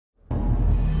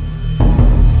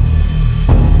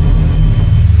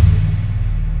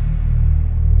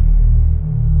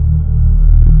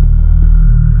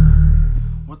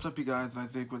up, you guys?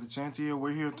 Isaac with a chance here.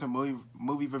 We're here to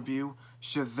movie review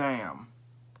Shazam.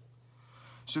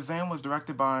 Shazam was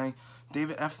directed by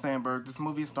David F. Sandberg. This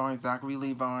movie is starring Zachary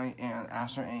Levi and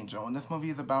Asher Angel. And this movie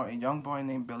is about a young boy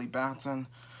named Billy Batson,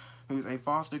 who's a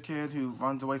foster kid who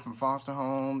runs away from foster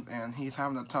homes, and he's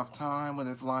having a tough time with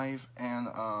his life. And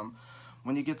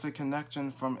when he gets a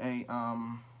connection from a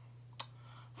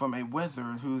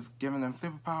wizard who's giving him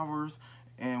superpowers,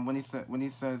 and when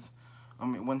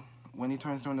he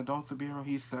turns to an adult superhero,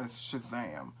 he says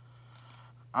Shazam.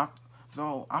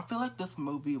 So I feel like this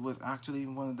movie was actually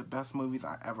one of the best movies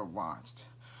I ever watched.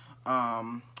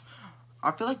 I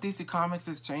feel like DC Comics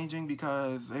is changing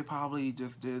because they probably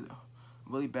just did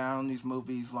really bad on these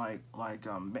movies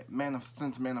Man of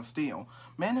Steel.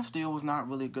 Man of Steel was not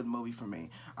really a good movie for me.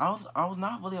 I was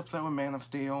not really upset with Man of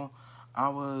Steel. I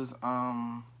was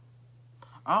a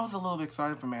little bit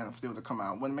excited for Man of Steel to come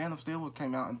out. When Man of Steel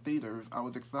came out in theaters, I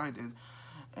was excited.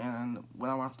 And when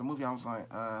I watched the movie, I was like,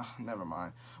 never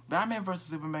mind. Batman vs.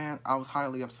 Superman, I was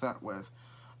highly upset with.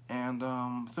 And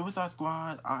Suicide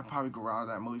Squad, I'd probably go out of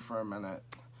that movie for a minute.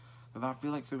 Because I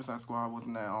feel like Suicide Squad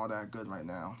wasn't all that good right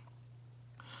now.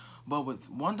 But with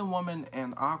Wonder Woman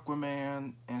and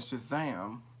Aquaman and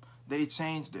Shazam, they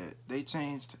changed it. They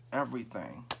changed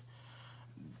everything.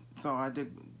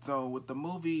 So with the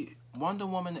movie Wonder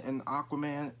Woman and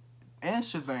Aquaman and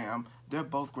Shazam, they're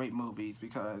both great movies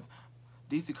because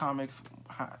DC Comics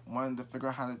wanted to figure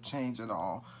out how to change it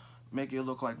all, make it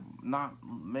look like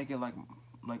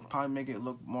probably make it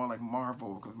look more like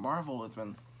Marvel, because Marvel has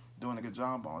been doing a good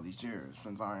job all these years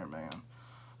since Iron Man.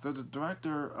 So the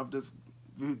director of this,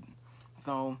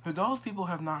 for those people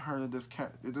who have not heard of this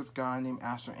guy named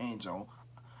Asher Angel.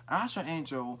 Asher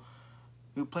Angel,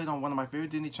 who played on one of my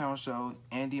favorite Disney Channel shows,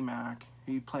 Andy Mack.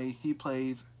 He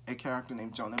plays a character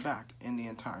named Jonah Beck in the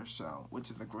entire show,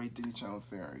 which is a great Disney Channel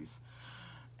series.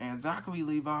 And Zachary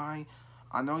Levi,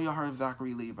 I know y'all heard of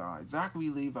Zachary Levi. Zachary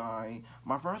Levi,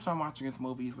 my first time watching his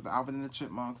movies was Alvin and the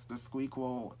Chipmunks, The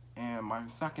Squeakquel, and my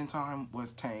second time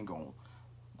was Tangled.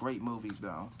 Great movies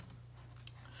though.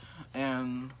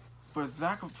 And with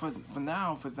Zachary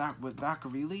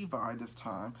Levi this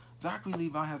time, Zachary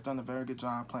Levi has done a very good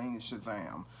job playing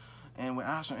Shazam. And with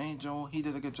Asher Angel, he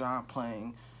did a good job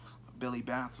playing Billy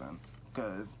Batson,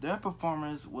 because their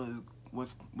performance was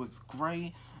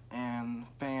great and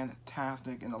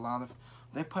fantastic, and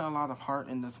they put a lot of heart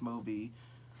in this movie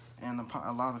and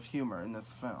a lot of humor in this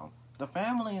film. The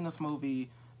family in this movie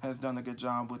has done a good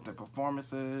job with the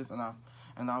performances, and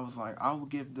I was like, I will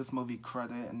give this movie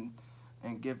credit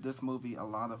and give this movie a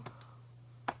lot of,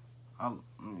 I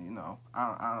don't know.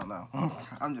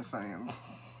 I'm just saying.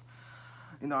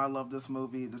 I love this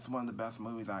movie. This is one of the best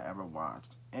movies I ever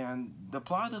watched. And the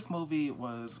plot of this movie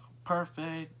was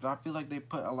perfect. I feel like they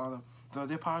put a lot of, so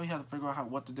they probably had to figure out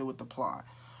what to do with the plot.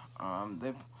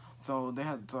 So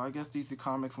I guess DC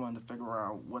Comics wanted to figure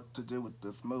out what to do with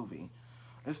this movie.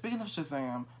 And speaking of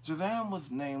Shazam,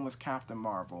 Shazam's name was Captain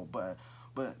Marvel, but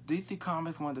DC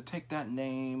Comics wanted to take that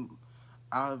name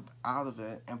out of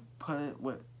it and put it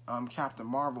with Captain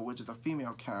Marvel, which is a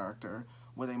female character,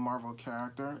 with a Marvel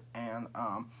character, and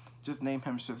just name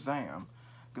him Shazam,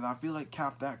 because I feel like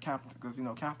Captain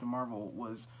Marvel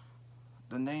was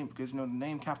the name, because the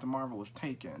name Captain Marvel was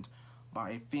taken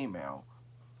by a female,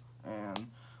 and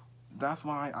that's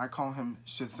why I call him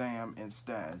Shazam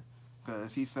instead,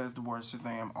 because he says the word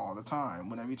Shazam all the time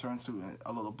whenever he turns to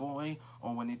a little boy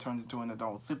or when he turns into an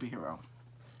adult superhero.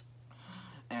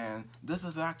 And this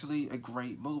is actually a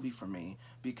great movie for me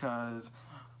because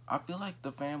I feel like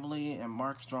the family and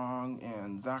Mark Strong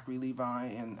and Zachary Levi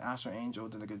and Asher Angel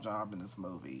did a good job in this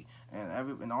movie,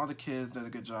 and all the kids did a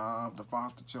good job. The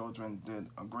foster children did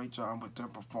a great job with their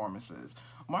performances.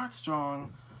 Mark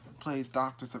Strong plays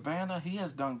Dr. Savannah. He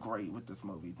has done great with this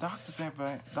movie. Dr.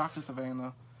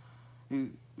 Savannah,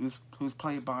 who's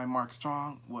played by Mark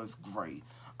Strong, was great.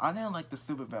 I didn't like the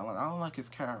supervillain. I don't like his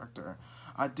character.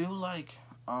 I do like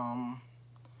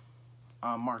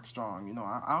Mark Strong.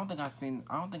 I don't think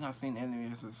I've seen any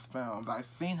of his films. I've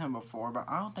seen him before, but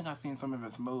I don't think I've seen some of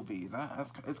his movies.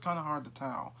 It's kind of hard to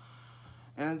tell.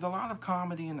 And there's a lot of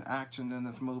comedy and action in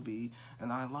this movie,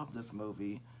 and I love this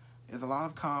movie. There's a lot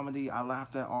of comedy. I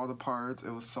laughed at all the parts.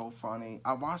 It was so funny.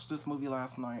 I watched this movie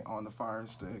last night on the Fire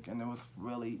Stick, and it was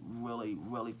really, really,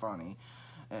 really funny.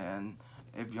 And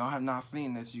if y'all have not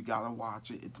seen this, you gotta watch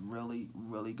it. It's really,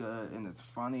 really good, and it's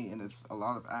funny, and it's a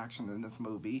lot of action in this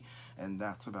movie, and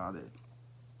that's about it.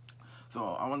 So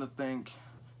I want to thank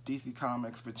DC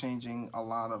Comics for changing a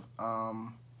lot of,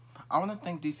 I want to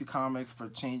thank DC Comics for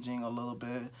changing a little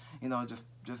bit,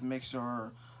 just make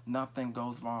sure nothing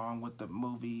goes wrong with the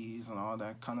movies and all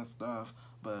that kind of stuff.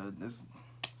 But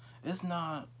it's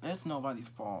nobody's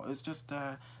fault. It's just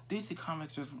that DC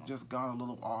Comics just got a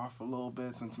little off a little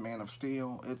bit since Man of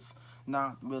Steel. It's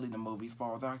not really the movie's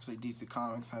fault. It's actually DC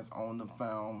Comics has owned the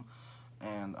film,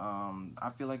 and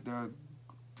I feel like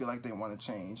they want to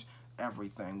change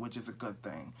everything, which is a good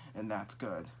thing, and that's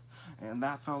good. And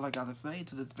that's all I gotta say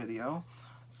to this video.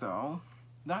 So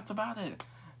that's about it.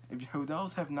 If you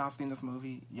those have not seen this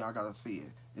movie, y'all gotta see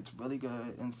it. It's really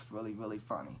good and it's really, really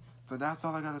funny. So that's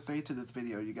all I gotta say to this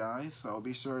video, you guys. So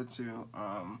be sure to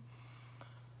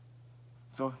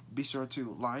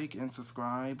like and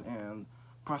subscribe and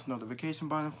press the notification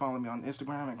button. Follow me on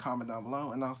Instagram and comment down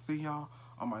below. And I'll see y'all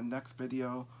on my next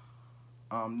video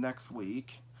next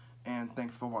week. And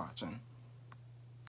thanks for watching.